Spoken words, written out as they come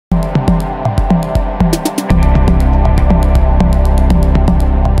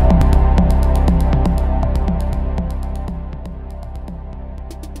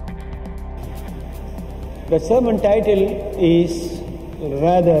The sermon title is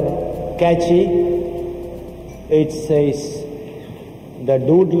rather catchy. It says, "The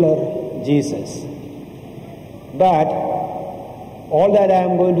Doodler Jesus." But all that I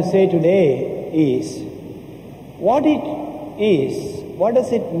am going to say today is what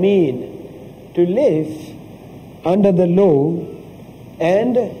does it mean to live under the law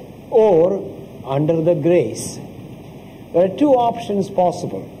and or under the grace? There are two options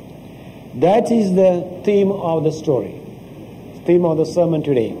possible. That is the theme of the story, theme of the sermon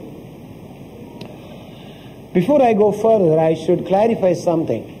today. Before I go further, I should clarify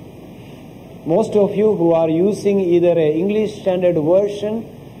something. Most of you who are using either an English Standard Version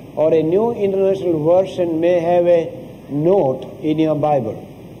or a New International Version may have a note in your Bible.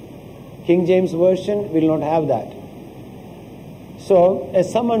 King James Version will not have that. So,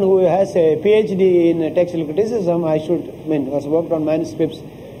 as someone who has a PhD in textual criticism, has worked on manuscripts,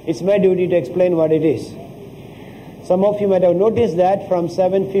 it's my duty to explain what it is. Some of you might have noticed that from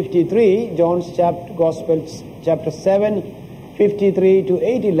 753, John's Gospel, chapter 7:53 to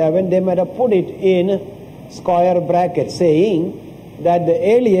 8:11, they might have put it in square brackets, saying that the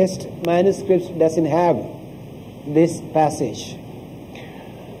earliest manuscripts doesn't have this passage.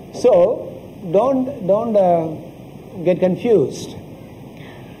 So, don't get confused.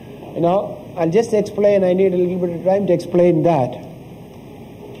 I'll just explain. I need a little bit of time to explain that.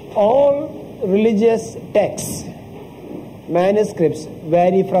 All religious texts, manuscripts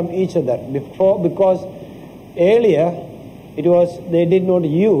vary from each other because earlier they did not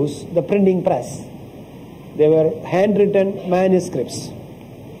use the printing press. They were handwritten manuscripts.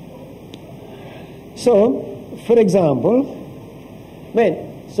 So, for example,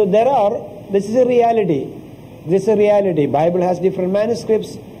 this is a reality. This is a reality. Bible has different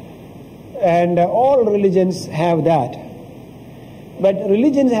manuscripts, and all religions have that. But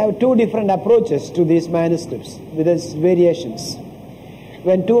religions have two different approaches to these manuscripts with its variations.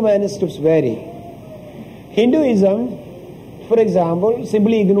 When two manuscripts vary, Hinduism, for example,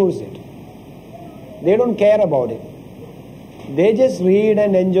 simply ignores it. They don't care about it. They just read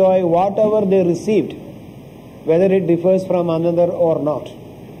and enjoy whatever they received, whether it differs from another or not.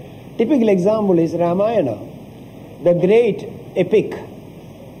 Typical example is Ramayana, the great epic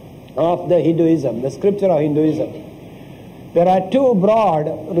of the Hinduism, the scripture of Hinduism. There are two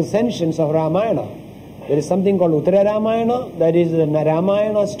broad recensions of Ramayana. There is something called Uttara Ramayana, that is the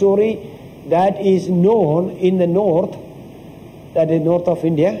Ramayana story that is known in the north, that is north of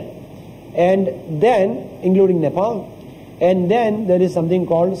India, and then, including Nepal, and then there is something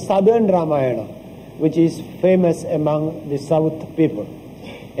called Southern Ramayana, which is famous among the South people.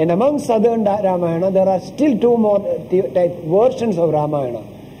 And among Southern Ramayana, there are still two more versions of Ramayana.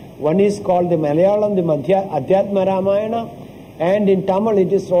 One is called the Malayalam, the Adhyatma Ramayana, and in Tamil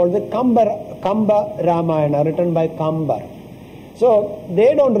it is called the Kamba Ramayana, written by Kambar. So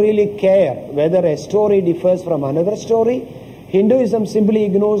they don't really care whether a story differs from another story. Hinduism simply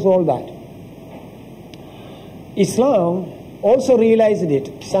ignores all that. Islam also realized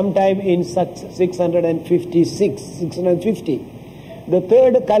it sometime in 650. The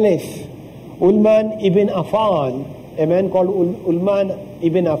third Caliph, Uthman ibn Affan, a man called Uthman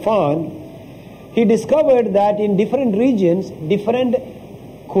ibn Affan, he discovered that in different regions, different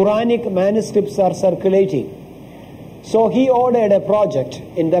Quranic manuscripts are circulating. So he ordered a project.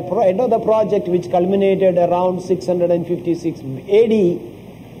 In the end of the project, which culminated around 656 AD,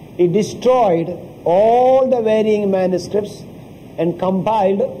 he destroyed all the varying manuscripts and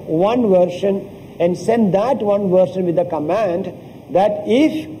compiled one version and sent that one version with the command that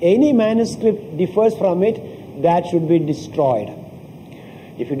if any manuscript differs from it, that should be destroyed.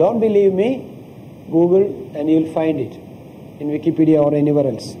 If you don't believe me, Google and you'll find it in Wikipedia or anywhere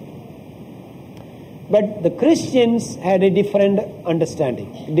else. But the Christians had a different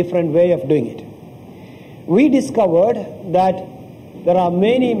understanding, a different way of doing it. We discovered that there are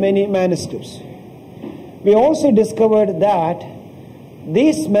many, many manuscripts. We also discovered that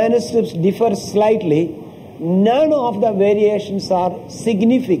these manuscripts differ slightly. None of the variations are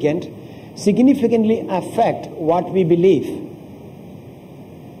significantly affect what we believe.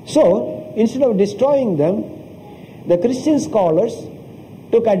 So, instead of destroying them, the Christian scholars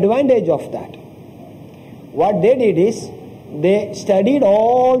took advantage of that. What they did is, they studied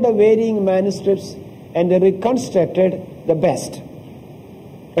all the varying manuscripts and they reconstructed the best.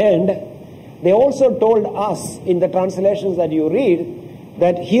 And they also told us in the translations that you read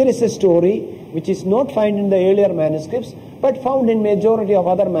that here is a story which is not found in the earlier manuscripts but found in majority of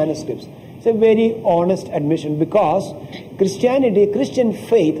other manuscripts. It's a very honest admission because Christianity, Christian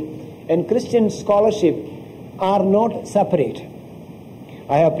faith and Christian scholarship are not separate.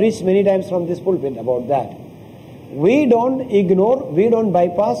 I have preached many times from this pulpit about that. We don't ignore, we don't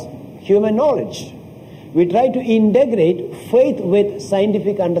bypass human knowledge. We try to integrate faith with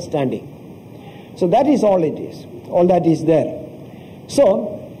scientific understanding. So that is all it is. All that is there.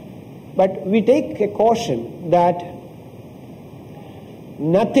 So, but we take a caution that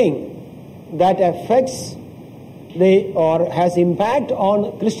nothing that affects or has impact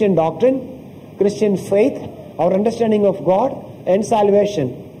on Christian doctrine, Christian faith, our understanding of God and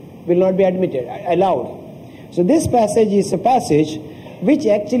salvation will not be allowed. So this passage is a passage which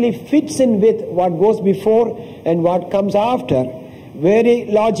actually fits in with what goes before and what comes after very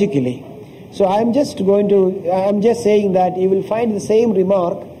logically. So I'm just saying that you will find the same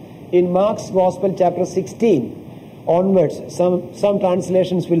remark in Mark's Gospel chapter 16 onwards. Some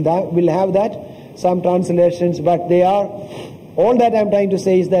translations will have that, some translations, but they are, all that I'm trying to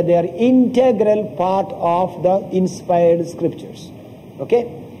say is that they are integral part of the inspired scriptures. Okay?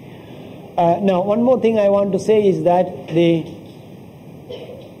 Now, one more thing I want to say is that the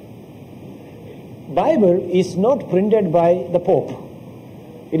Bible is not printed by the Pope.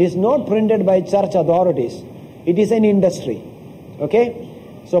 It is not printed by church authorities. It is an industry. Okay?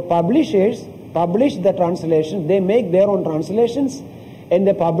 So publishers publish the translations. They make their own translations and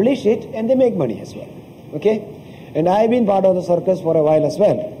they publish it and they make money as well. Okay? And I have been part of the circus for a while as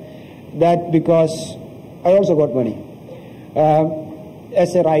well. That because I also got money.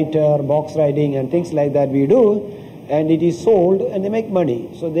 As a writer, box writing and things like that we do, and it is sold and they make money.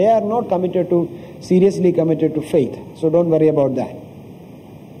 So they are not seriously committed to faith. So don't worry about that.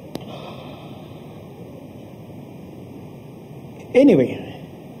 Anyway,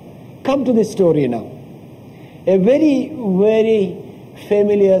 come to this story now. A very, very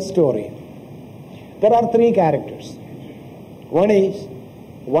familiar story. There are three characters.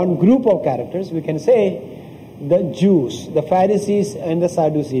 One group of characters, we can say, the Jews, the Pharisees and the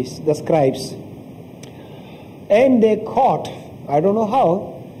Sadducees, the scribes. And they caught, I don't know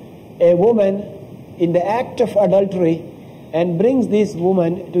how, a woman in the act of adultery and brings this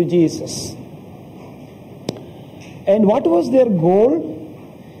woman to Jesus. And what was their goal?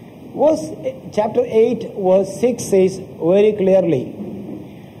 Was chapter 8 verse 6 says very clearly,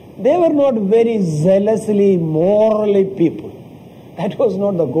 they were not very zealously, morally people. That was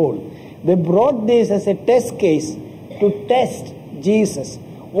not the goal. They brought this as a test case to test Jesus.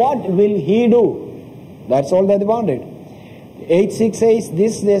 What will he do? That's all that they wanted. 8:6 says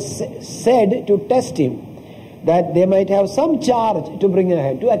this they said to test him, that they might have some charge to bring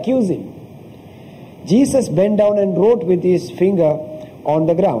ahead, to accuse him. Jesus bent down and wrote with his finger on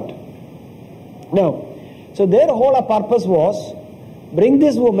the ground. Now, so their whole purpose was, bring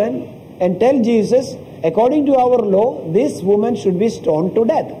this woman and tell Jesus, according to our law, this woman should be stoned to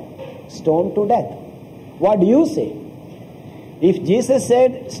death. Stoned to death. What do you say? If Jesus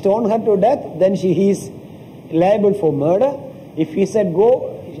said stone her to death, then he is liable for murder. If he said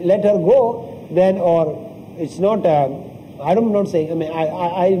go, let her go, then, or it's not, I'm not saying,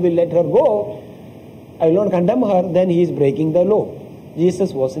 I will let her go, I will not condemn her, then he is breaking the law.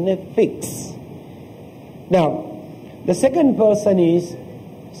 Jesus was in a fix. Now, the second person is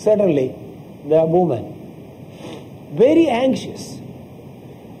certainly the woman. Very anxious.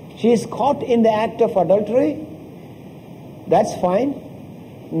 She is caught in the act of adultery. That's fine.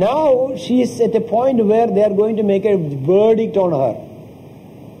 Now she is at a point where they are going to make a verdict on her.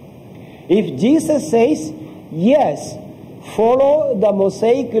 If Jesus says, yes, follow the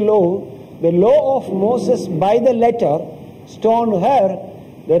Mosaic law, the law of Moses by the letter, stone her,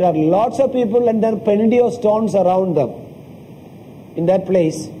 there are lots of people and there are plenty of stones around them. In that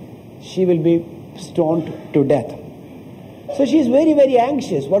place, she will be stoned to death. So she is very, very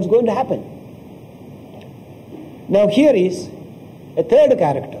anxious. What's going to happen? Now here is a third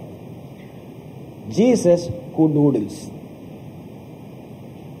character. Jesus who doodles.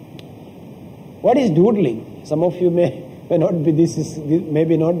 What is doodling? Some of you may not be,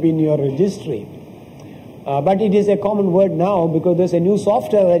 maybe not be in your registry. But it is a common word now because there's a new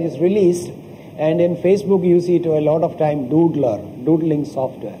software that is released, and in Facebook you see it a lot of time, doodling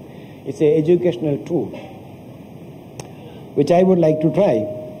software. It's an educational tool which I would like to try.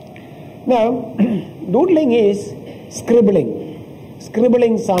 Now, doodling is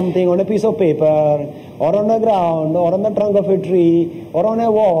scribbling something on a piece of paper or on the ground or on the trunk of a tree or on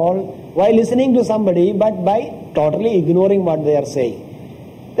a wall while listening to somebody, but by totally ignoring what they are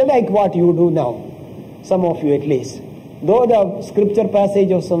saying. They're like what you do now, some of you at least. Though the scripture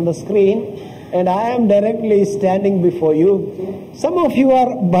passage is on the screen and I am directly standing before you, some of you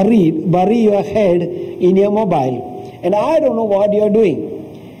are bury your head in your mobile. And I don't know what you are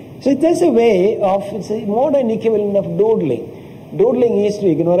doing. So there's a way of, it's a modern equivalent of doodling. Doodling is to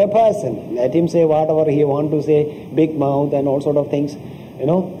ignore a person. Let him say whatever he wants to say, big mouth and all sort of things,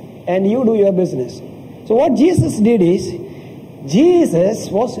 and you do your business. So what Jesus did is, Jesus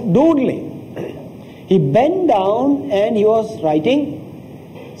was doodling. He bent down and he was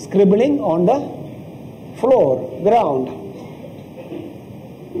writing, scribbling on the floor, ground,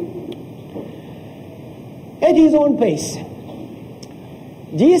 at his own pace.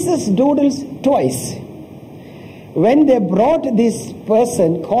 Jesus doodles twice. When they brought this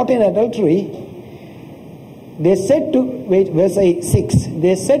person caught in adultery, they said to, verse 6,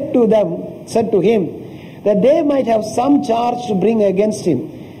 they said to him that they might have some charge to bring against him.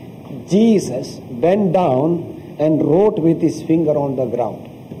 Jesus bent down and wrote with his finger on the ground.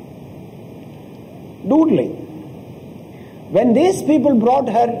 Doodling. When these people brought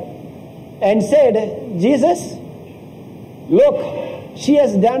her and said, Jesus, look, she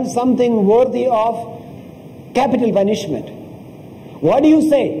has done something worthy of capital punishment. What do you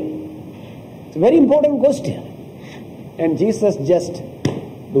say? It's a very important question. And Jesus just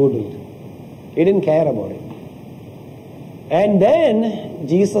doodled. He didn't care about it. And then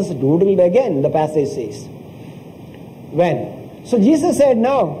Jesus doodled again, the passage says. When? So Jesus said,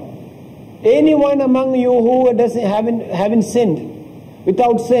 now, anyone among you who haven't sinned,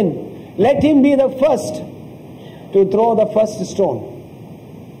 without sin, let him be the first to throw the first stone.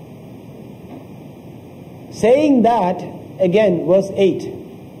 Saying that, again, verse 8,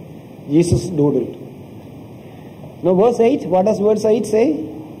 Jesus doodled. Now verse 8, what does verse 8 say?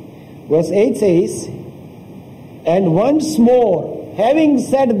 Verse 8 says, and once more, having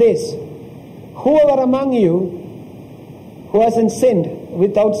said this, whoever among you who hasn't sinned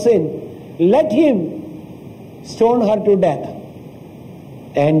without sin, let him stone her to death.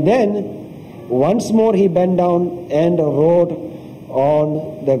 And then, once more he bent down and wrote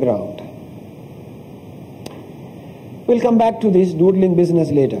on the ground. We'll come back to this doodling business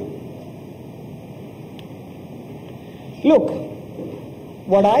later. Look,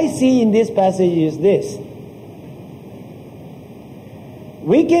 what I see in this passage is this.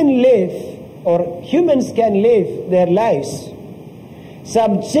 We can live, or humans can live their lives,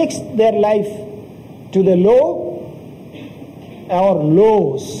 subject their life to the law or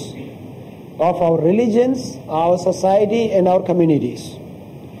laws of our religions, our society and our communities.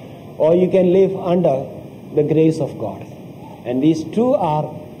 Or you can live under the grace of God. And these two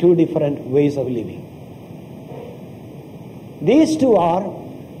are two different ways of living. These two are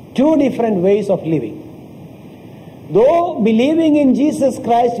two different ways of living. Though believing in Jesus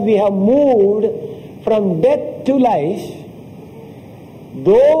Christ we have moved from death to life,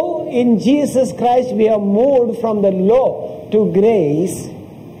 though in Jesus Christ we have moved from the law to grace,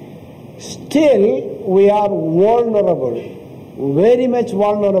 still we are vulnerable, very much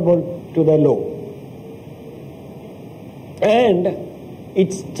vulnerable to the law and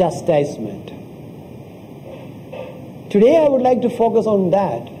its chastisement. Today I would like to focus on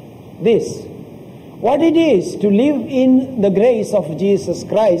this. What it is to live in the grace of Jesus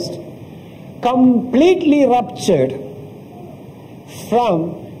Christ, completely ruptured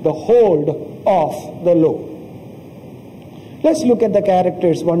from the hold of the law. Let's look at the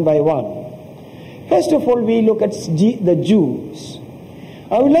characters one by one. First of all, we look at the Jews.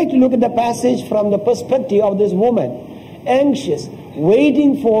 I would like to look at the passage from the perspective of this woman, anxious,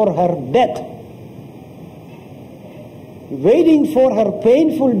 waiting for her death, waiting for her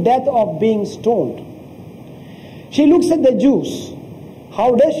painful death of being stoned. She looks at the Jews.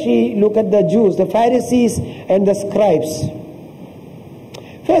 How does she look at the Jews, the Pharisees and the scribes?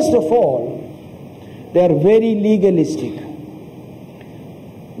 First of all, they are very legalistic.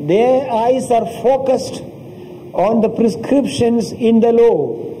 Their eyes are focused on the prescriptions in the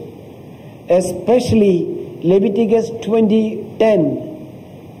law, especially Leviticus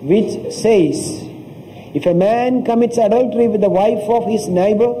 20:10, which says, if a man commits adultery with the wife of his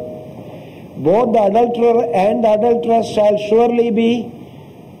neighbor, both the adulterer and the adulteress shall surely be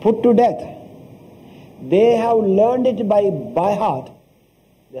put to death. They have learned it by heart.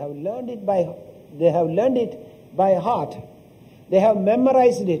 They have learned it by heart. They have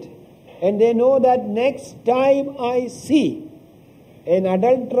memorized it. And they know that next time I see an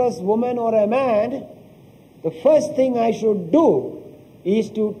adulterous woman or a man, the first thing I should do is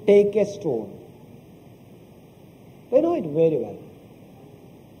to take a stone. They know it very well.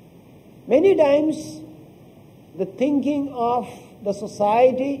 Many times, the thinking of the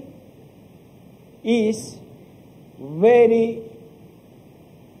society is very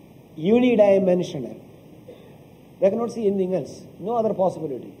unidimensional. They cannot see anything else, no other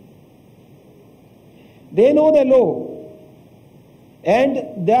possibility. They know the law,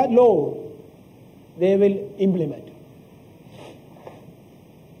 and that law they will implement.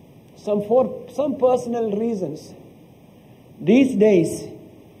 for some personal reasons, these days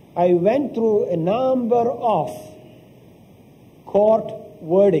I went through a number of court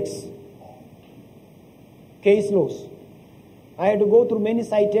verdicts, case laws. I had to go through many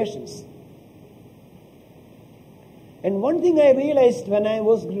citations. And one thing I realized when I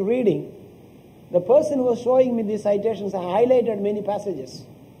was reading, the person who was showing me these citations, I highlighted many passages.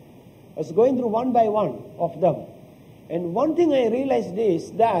 I was going through one by one of them. And one thing I realized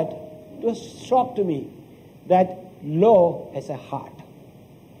is that it was a shock to me that law has a heart.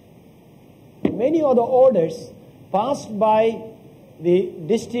 Many of the orders passed by the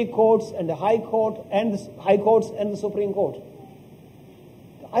district courts and the high court and the high courts and the Supreme Court,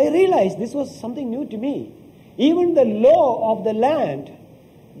 I realized this was something new to me. Even the law of the land,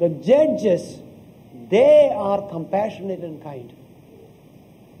 the judges, they are compassionate and kind.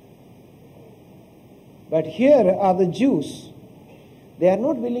 But here are the Jews. They are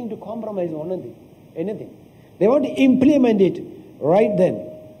not willing to compromise on anything. They want to implement it right then.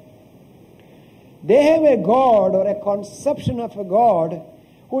 They have a God or a conception of a God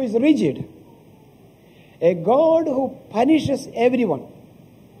who is rigid. A God who punishes everyone.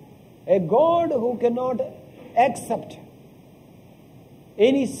 A God who cannot accept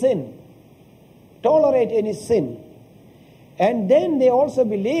any sin, tolerate any sin. And then they also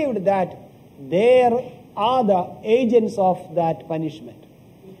believed that there are the agents of that punishment.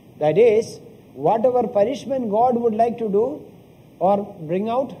 That is, whatever punishment God would like to do or bring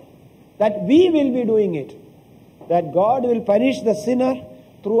out, that we will be doing it. That God will punish the sinner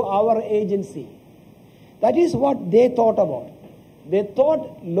through our agency. That is what they thought about. They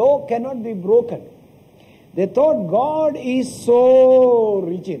thought law cannot be broken. They thought God is so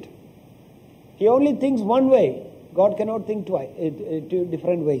rigid. He only thinks one way. God cannot think two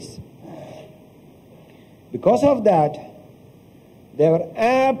different ways. Because of that, they were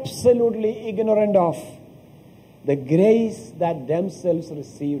absolutely ignorant of the grace that themselves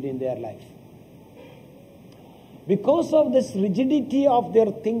received in their life. Because of this rigidity of their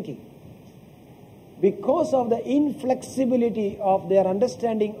thinking, because of the inflexibility of their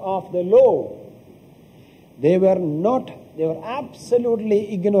understanding of the law, they were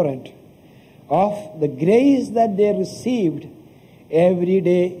absolutely ignorant of the grace that they received every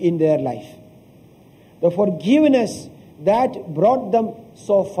day in their life. The forgiveness that brought them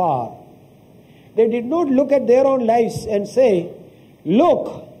so far. They did not look at their own lives and say,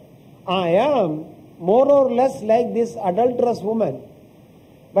 look, I am more or less like this adulterous woman,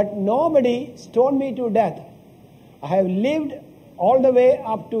 but nobody stoned me to death. I have lived all the way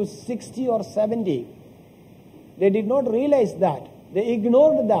up to 60 or 70. They did not realize that. They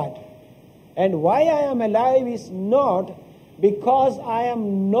ignored that. And why I am alive is not because I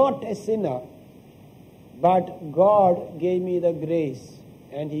am not a sinner, but God gave me the grace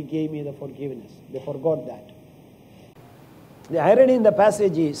and He gave me the forgiveness. They forgot that. The irony in the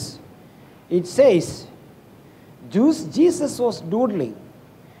passage is, it says, Jesus was doodling.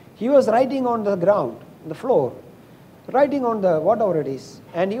 He was writing on the ground, the floor, writing on the whatever it is,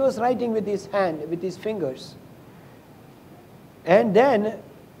 and he was writing with his hand, with his fingers. And then,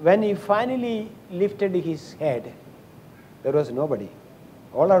 when he finally lifted his head, there was nobody.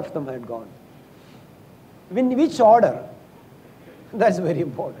 All of them had gone. In which order? That's very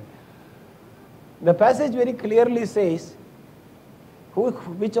important. The passage very clearly says,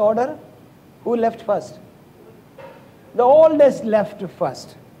 which order? Who left first? The oldest left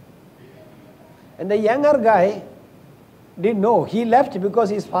first. And the younger guy didn't know. He left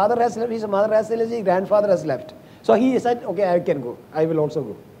because his father has left, his mother has left, his grandfather has left. So he said, okay, I can go. I will also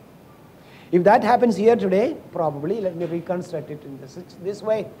go. If that happens here today, probably, let me reconstruct it in this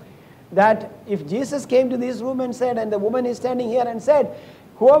way, that if Jesus came to this room and said, and the woman is standing here and said,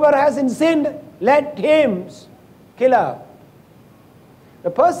 whoever hasn't sinned, let him kill her.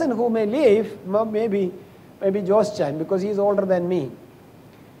 The person who may leave, maybe Josh Chan, because he is older than me.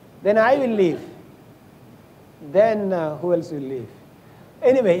 Then I will leave. Then who else will leave?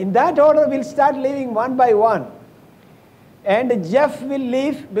 Anyway, in that order, we'll start leaving one by one. And Jeff will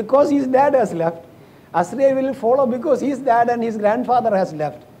leave because his dad has left. Asriya will follow because his dad and his grandfather has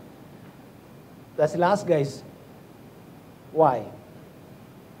left. That's the last, guys. Why?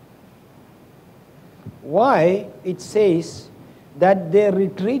 Why it says that they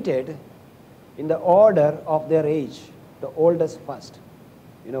retreated in the order of their age, the oldest first.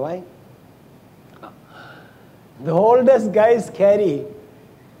 You know why? The oldest guys carry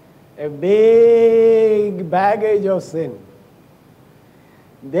a big baggage of sin.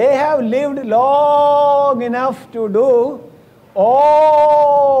 They have lived long enough to do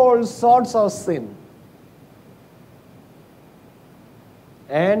all sorts of sin.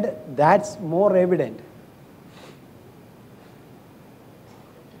 And that's more evident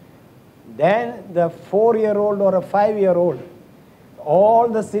than the 4-year-old or a 5-year-old. All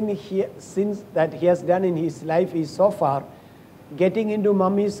the sins that he has done in his life is so far getting into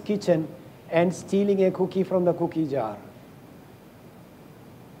mommy's kitchen and stealing a cookie from the cookie jar.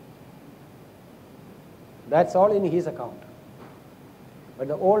 That's all in his account. But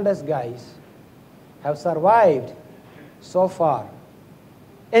the oldest guys have survived so far,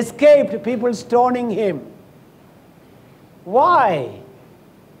 escaped people stoning him. Why?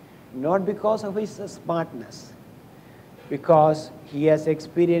 Not because of his smartness, because he has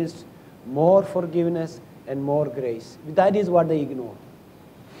experienced more forgiveness and more grace. That is what they ignore.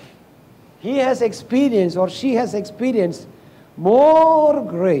 He has experienced, or she has experienced, more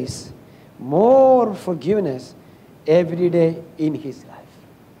grace, more forgiveness every day in his life.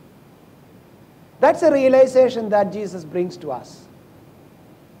 That's a realization that Jesus brings to us.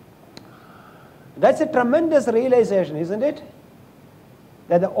 That's a tremendous realization, isn't it?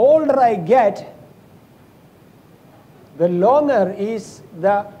 That the older I get, the longer is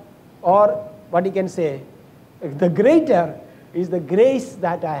the, or what you can say, the greater is the grace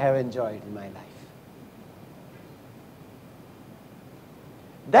that I have enjoyed in my life.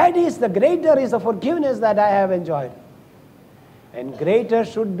 That is, the greater is the forgiveness that I have enjoyed. And greater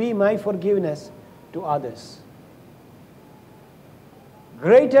should be my forgiveness to others.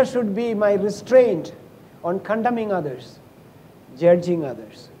 Greater should be my restraint on condemning others, judging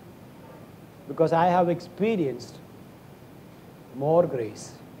others. Because I have experienced more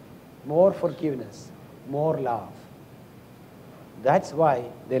grace, more forgiveness, more love. That's why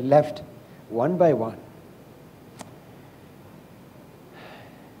they left one by one.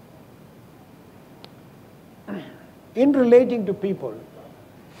 In relating to people,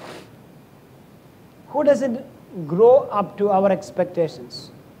 who doesn't grow up to our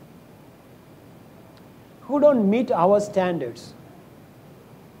expectations? Who don't meet our standards?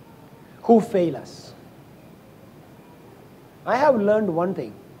 Who fail us? I have learned one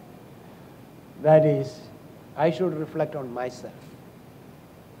thing. That is, I should reflect on myself.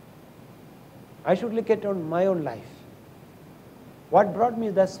 I should look at on my own life. What brought me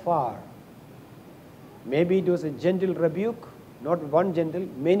thus far? Maybe it was a gentle rebuke, not one gentle,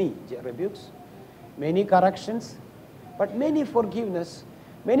 many rebukes, many corrections, but many forgiveness,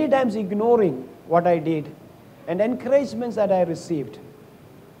 many times ignoring what I did, and encouragements that I received.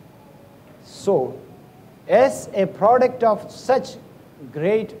 So, as a product of such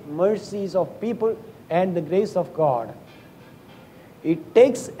great mercies of people and the grace of God, it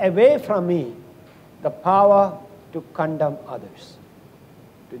takes away from me the power to condemn others,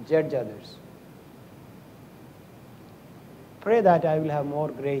 to judge others. Pray that I will have more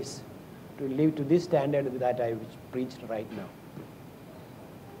grace to live to this standard that I preached right now.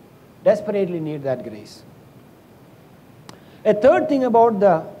 Desperately need that grace. A third thing about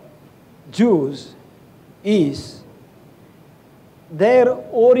the Jews is their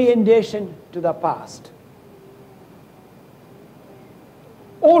orientation to the past.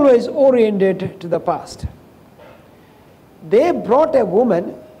 Always oriented to the past. They brought a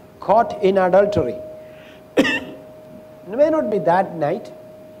woman caught in adultery. It may not be that night.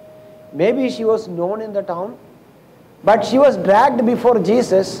 Maybe she was known in the town, but she was dragged before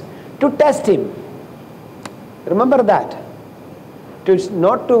Jesus to test him. Remember that.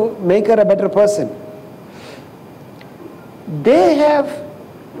 Not to make her a better person. They have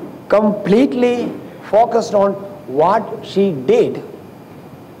completely focused on what she did,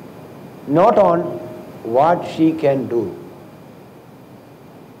 not on what she can do.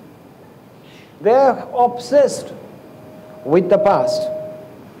 They are obsessed with the past.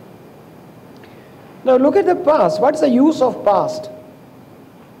 Now look at the past. What's the use of past?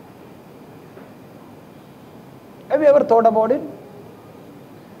 Have you ever thought about it?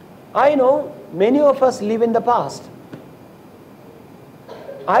 I know many of us live in the past.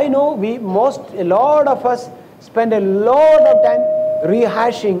 I know a lot of us spend a lot of time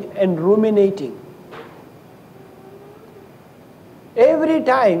rehashing and ruminating. Every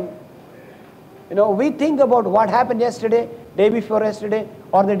time, we think about what happened yesterday, day before yesterday,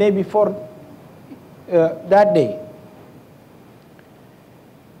 or the day before that day.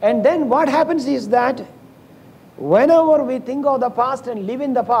 And then what happens is that whenever we think of the past and live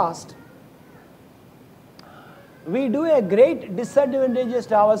in the past, we do a great disadvantage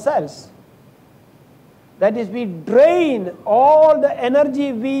to ourselves. That is, we drain all the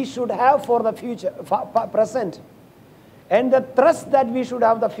energy we should have for the future, present, and the thrust that we should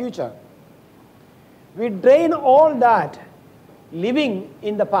have the future. We drain all that living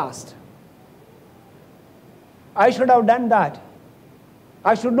in the past. I should have done that.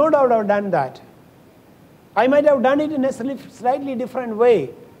 I should not have done that. I might have done it in a slightly different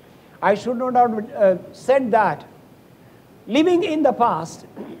way. I should not have said that. Living in the past.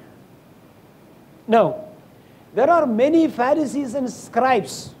 Now, there are many Pharisees and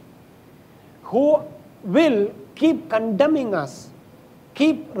scribes who will keep condemning us,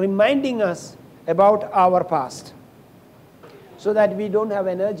 keep reminding us about our past, so that we don't have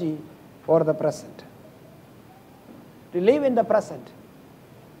energy for the present. To live in the present.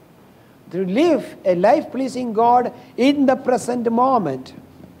 To live a life pleasing God in the present moment.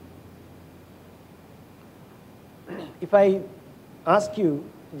 If I ask you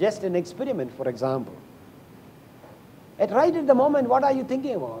just an experiment, for example, right at the moment, what are you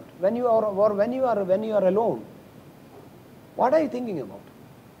thinking about? When you are alone, what are you thinking about?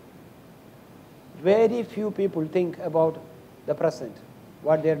 Very few people think about the present,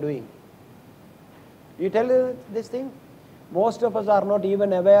 what they are doing. You tell you this thing? Most of us are not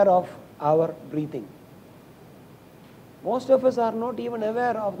even aware of our breathing. Most of us are not even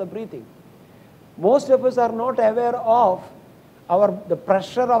aware of the breathing. Most of us are not aware of the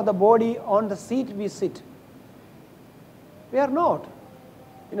pressure of the body on the seat we sit. We are not.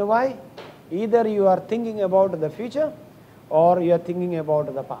 You know why? Either you are thinking about the future or you are thinking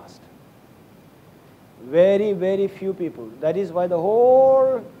about the past. Very, very few people. That is why the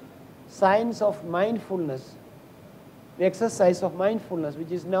whole science of mindfulness, the exercise of mindfulness,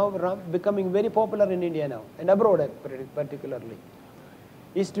 which is now becoming very popular in India now, and abroad particularly,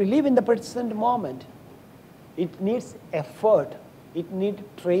 is to live in the present moment. It needs effort. It needs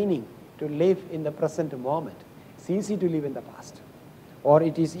training to live in the present moment. It's easy to live in the past, or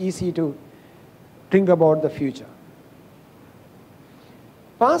it is easy to think about the future.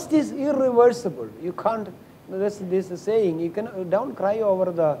 Past is irreversible. You can't, this is saying, you don't cry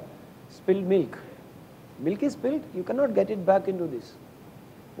over the spilled milk. Milk is spilled, you cannot get it back into this.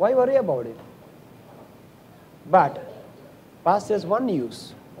 Why worry about it? But past has one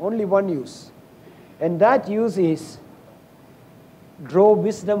use, only one use. And that use is draw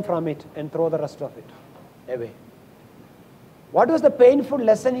wisdom from it and throw the rest of it away. What was the painful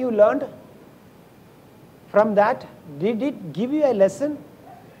lesson you learned from that? Did it give you a lesson?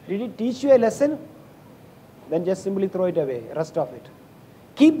 Did it teach you a lesson? Then just simply throw it away, rest of it.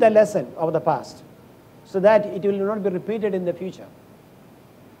 Keep the lesson of the past so that it will not be repeated in the future.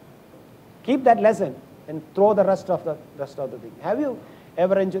 Keep that lesson and throw the rest of the thing. Have you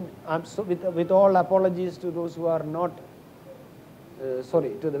ever enjoyed, with all apologies to those who are not,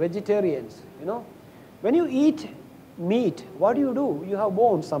 to the vegetarians, you know, when you eat meat, what do? You have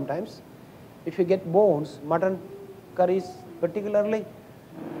bones sometimes. If you get bones, mutton curries particularly,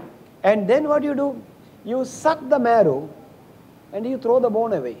 and then what do? You suck the marrow and you throw the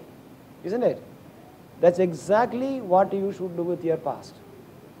bone away, isn't it? That's exactly what you should do with your past.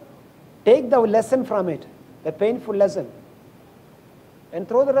 Take the lesson from it, the painful lesson, and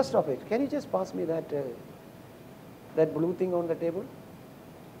throw the rest of it. Can you just pass me that blue thing on the table?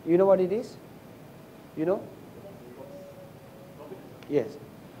 You know what it is? You know? Yes.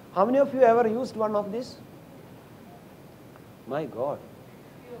 How many of you ever used one of these? My God.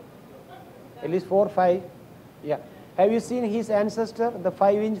 At least 4 or 5. Yeah. Have you seen his ancestor, the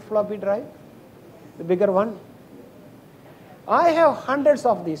 5-inch floppy drive? The bigger one? I have hundreds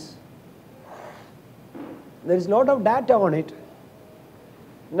of these. There is a lot of data on it.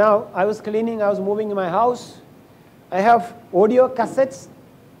 Now, I was cleaning, I was moving in my house. I have audio cassettes.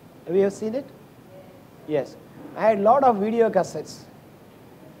 Have you ever seen it? Yes. I had a lot of video cassettes.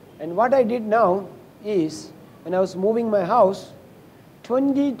 And what I did now is, when I was moving my house,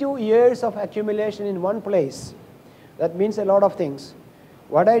 22 years of accumulation in one place. That means a lot of things.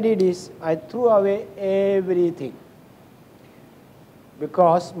 What I did is, I threw away everything.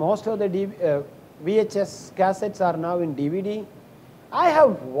 Because most of the VHS cassettes are now in DVD. I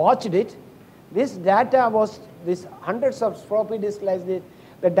have watched it. This data was, this hundreds of floppy disks like this.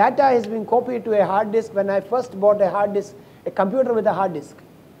 The data has been copied to a hard disk. When I first bought a hard disk, a computer with a hard disk.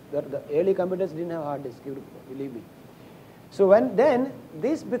 The early computers didn't have hard disk, believe me. So then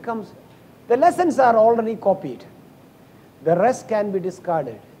this becomes, the lessons are already copied. The rest can be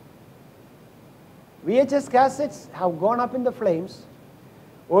discarded. VHS cassettes have gone up in the flames.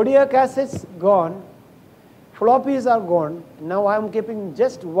 Audio cassettes gone. Floppies are gone. Now I am keeping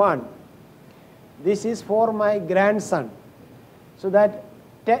just one. This is for my grandson. So that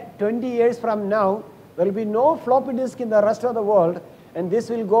 20 years from now, there will be no floppy disk in the rest of the world, and this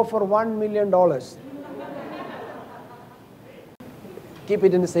will go for $1 million. Keep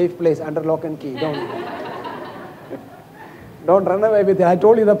it in a safe place under lock and key. Don't run away with it. I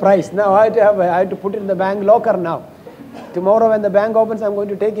told you the price. Now I have to put it in the bank locker now. Tomorrow when the bank opens, I'm going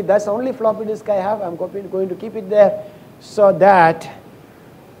to take it. That's the only floppy disk I have. I'm going to keep it there so that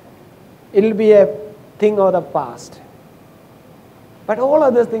it'll be a thing of the past. But all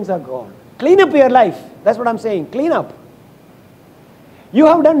other things are gone. Clean up your life. That's what I'm saying. Clean up. You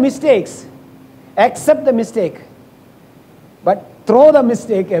have done mistakes. Accept the mistake. But throw the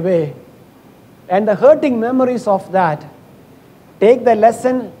mistake away. And the hurting memories of that, take the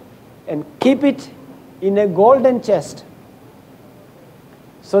lesson and keep it in a golden chest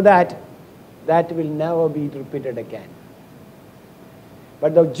so that that will never be repeated again.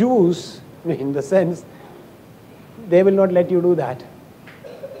 But the Jews, in the sense, they will not let you do that.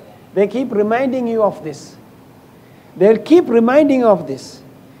 They keep reminding you of this. They'll keep reminding you of this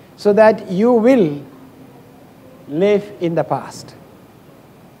so that you will live in the past.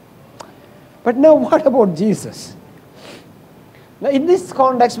 But now what about Jesus? Now in this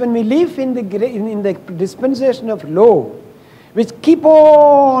context, when we live in the dispensation of law, which keep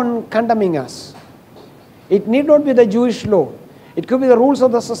on condemning us, it need not be the Jewish law. It could be the rules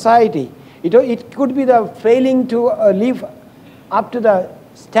of the society. It could be the failing to live up to the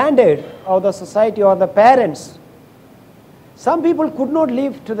standard of the society or the parents. Some people could not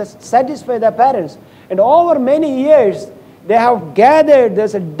live to satisfy their parents. And over many years, they have gathered,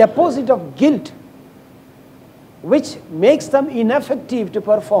 there's a deposit of guilt which makes them ineffective to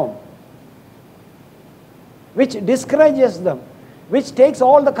perform, which discourages them, which takes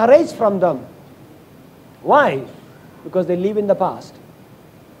all the courage from them. Why? Because they live in the past.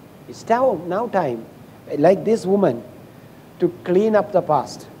 It's now time, like this woman, to clean up the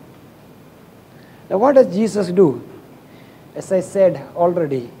past. Now what does Jesus do? As I said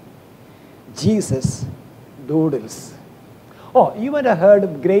already, Jesus doodles. Oh, you might have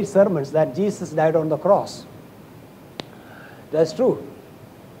heard great sermons that Jesus died on the cross. That's true.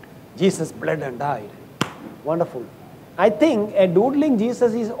 Jesus bled and died. Wonderful. I think a doodling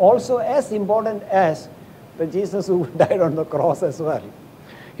Jesus is also as important as the Jesus who died on the cross as well.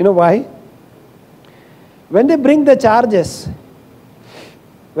 You know why? When they bring the charges,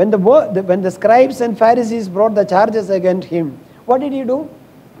 when the scribes and Pharisees brought the charges against him, what did he do?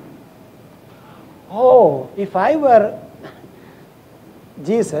 Oh, if I were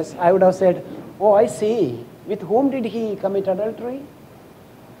Jesus, I would have said, oh, I see. With whom did he commit adultery?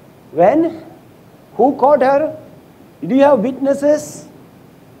 When? Who caught her? Do you have witnesses?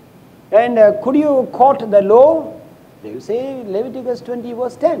 And could you quote the law? They will say Leviticus 20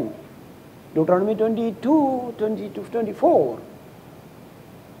 verse 10. Deuteronomy 22, 24.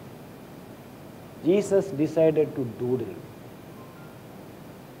 Jesus decided to doodle.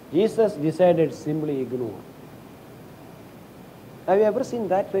 Jesus decided simply ignore. Have you ever seen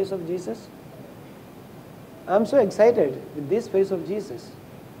that face of Jesus? I'm so excited with this face of Jesus.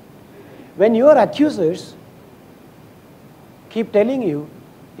 When your accusers keep telling you,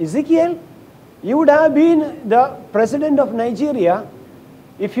 Ezekiel, you would have been the president of Nigeria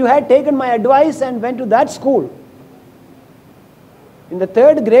if you had taken my advice and went to that school. In the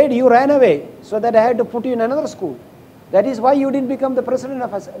 3rd grade, you ran away so that I had to put you in another school. That is why you didn't become the president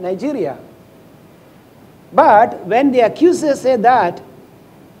of Nigeria. But when the accusers say that,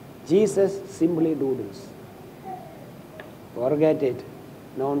 Jesus simply doodles. Forget it.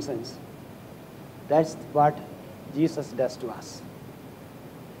 Nonsense. That's what Jesus does to us.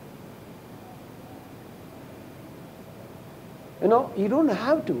 You know, you don't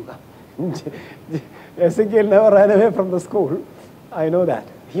have to. Ezekiel never ran away from the school. I know that.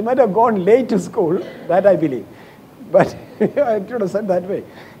 He might have gone late to school, that I believe. But I should have said that way.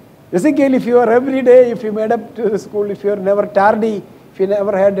 Ezekiel, if you are every day, if you made up to the school, if you are never tardy, if you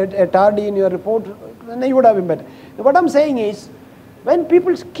never had a tardy in your report, then you would have been better. What I'm saying is, when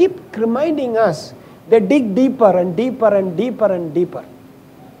people keep reminding us, they dig deeper and deeper and deeper and deeper.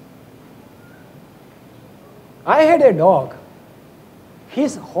 I had a dog.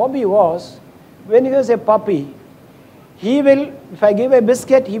 His hobby was, when he was a puppy, he will, if I give a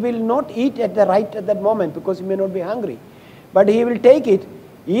biscuit, he will not eat at that moment because he may not be hungry. But he will take it,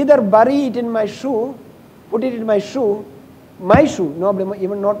 either bury it in my shoe, put it in my shoe, no,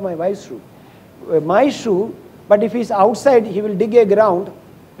 even not my wife's shoe, my shoe, but if he's outside, he will dig a ground,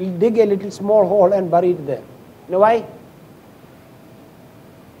 he'll dig a little small hole and bury it there. You know why?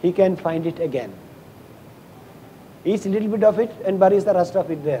 He can find it again. Eats a little bit of it and buries the rest of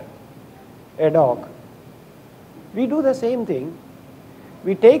it there. A dog. We do the same thing.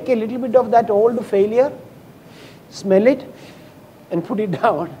 We take a little bit of that old failure, smell it, and put it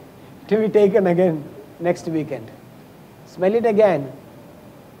down to be taken again next weekend. Smell it again.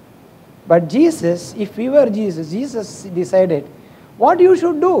 But Jesus, if we were Jesus, Jesus decided what you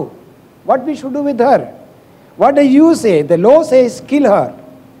should do, what we should do with her. What do you say? The law says kill her.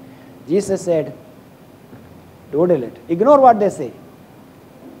 Jesus said, doodle it. Ignore what they say.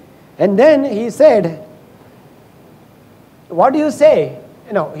 And then he said, what do you say?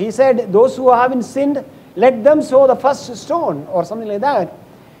 He said, those who haven't sinned, let them throw the first stone, or something like that.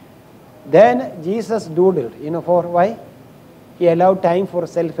 Then Jesus doodled. For why? He allowed time for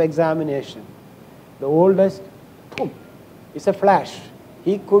self-examination. The oldest, boom, it's a flash.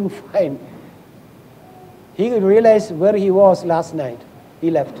 He couldn't find. He realized where he was last night. He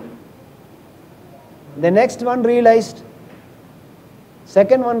left. The next one realized.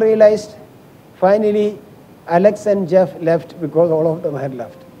 Second one realized. Finally, Alex and Jeff left because all of them had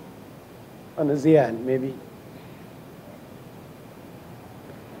left. And Zian, maybe.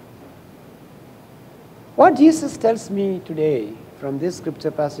 What Jesus tells me today from this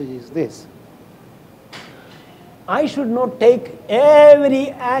scripture passage is this. I should not take every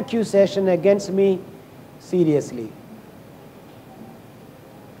accusation against me seriously.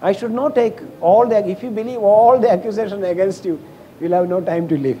 I should not take if you believe all the accusation against you, you'll have no time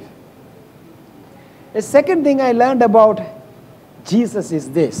to live. The second thing I learned about Jesus is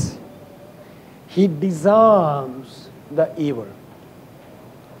this. He disarms the evil.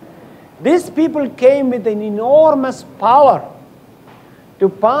 These people came with an enormous power to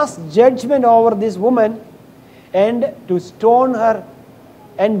pass judgment over this woman and to stone her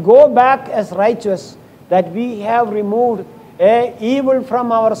and go back as righteous, that we have removed evil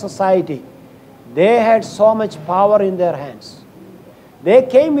from our society. They had so much power in their hands. They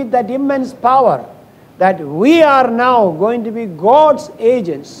came with that immense power that we are now going to be God's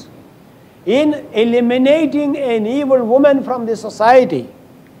agents in eliminating an evil woman from the society.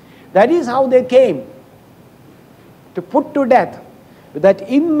 That is how they came, to put to death with that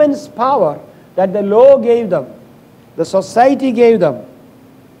immense power that the law gave them, the society gave them.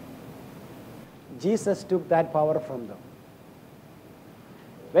 Jesus took that power from them.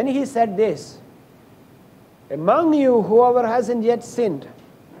 When he said this, among you whoever hasn't yet sinned,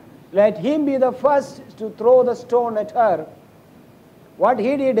 let him be the first to throw the stone at her. What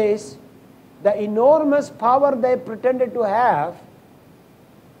he did is, the enormous power they pretended to have,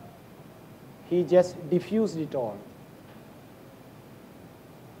 he just diffused it all.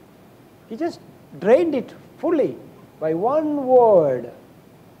 He just drained it fully by one word,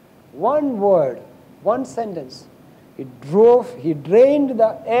 one sentence. He drained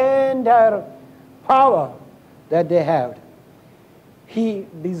the entire power that they had. He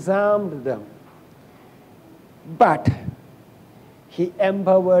disarmed them. But he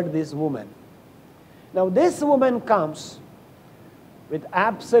empowered this woman. Now this woman comes with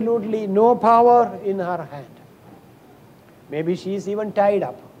absolutely no power in her hand. Maybe she is even tied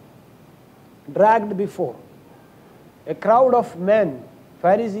up, dragged before a crowd of men,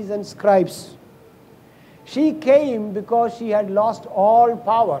 Pharisees and scribes. She came because she had lost all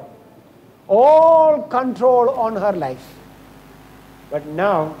power, all control on her life. But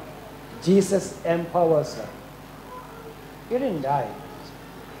now Jesus empowers her. He didn't die.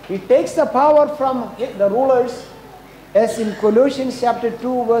 He takes the power from the rulers, as in Colossians chapter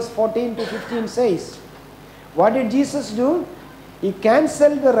 2 verse 14 to 15 says. What did Jesus do? He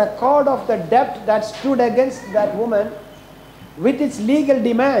cancelled the record of the debt that stood against that woman with its legal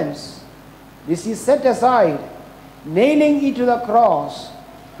demands. This he set aside, nailing it to the cross.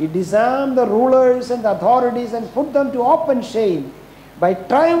 He disarmed the rulers and the authorities and put them to open shame by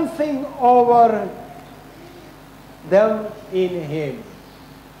triumphing over them in him.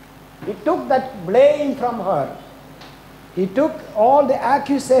 He took that blame from her. He took all the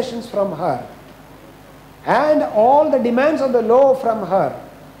accusations from her and all the demands of the law from her,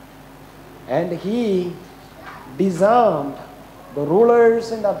 and he disarmed the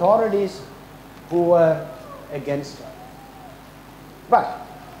rulers and authorities who were against her. But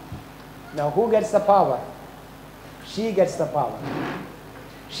now who gets the power? She gets the power.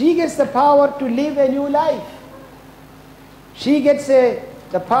 She gets the power to live a new life. She gets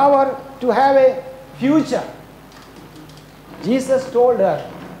the power to have a future. Jesus told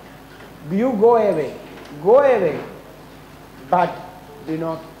her, you go away, but do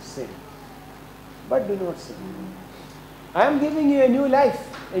not sin. But do not sin. I am giving you a new life,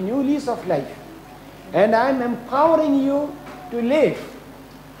 a new lease of life. And I am empowering you to live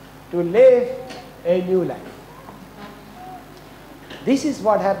a new life. This is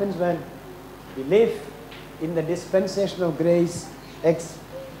what happens when we live in the dispensation of grace,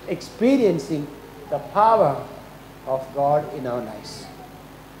 experiencing the power of God in our lives.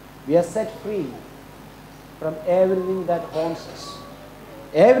 We are set free from everything that haunts us,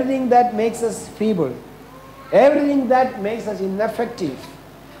 everything that makes us feeble, everything that makes us ineffective,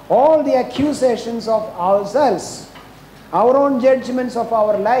 all the accusations of ourselves, our own judgments of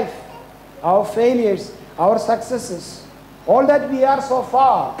our life, our failures, our successes, all that we are so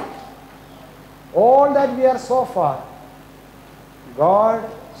far, God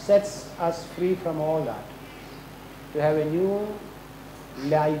sets us free from all that, to have a new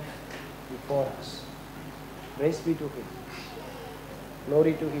life before us. Praise be to Him.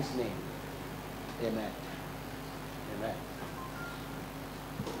 Glory to His name. Amen. Amen.